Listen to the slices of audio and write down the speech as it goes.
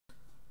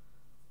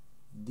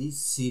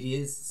This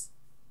series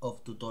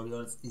of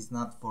tutorials is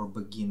not for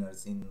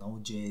beginners in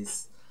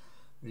Node.js,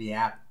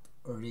 React,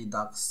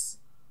 Redux,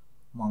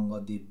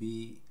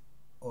 MongoDB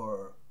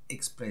or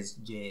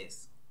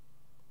ExpressJS.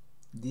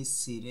 This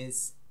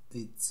series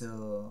is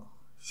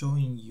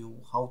showing you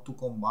how to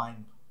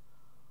combine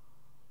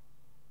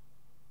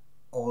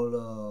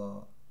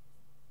all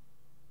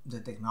the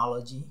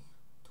technology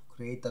to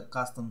create a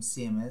custom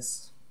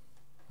CMS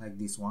like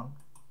this one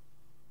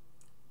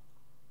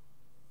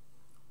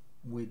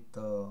with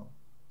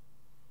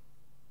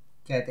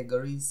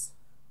categories,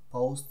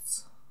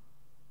 posts,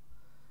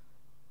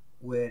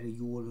 where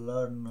you will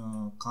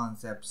learn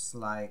concepts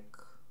like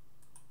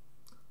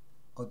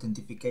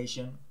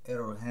authentication,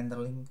 error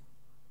handling,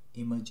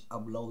 image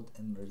upload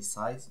and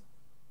resize,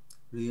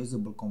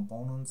 reusable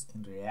components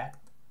in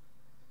React,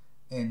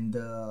 and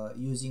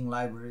using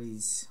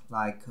libraries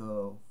like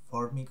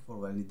Formik for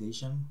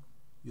validation,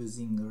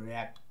 using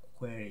React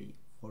query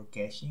for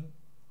caching,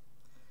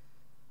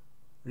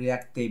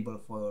 React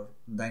table for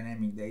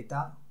dynamic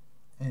data,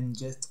 and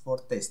jest for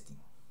testing.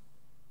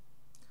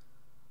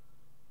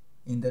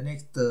 In the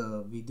next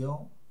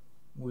video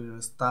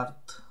we'll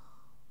start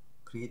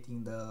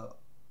creating the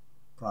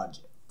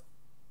project.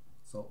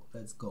 So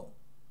let's go.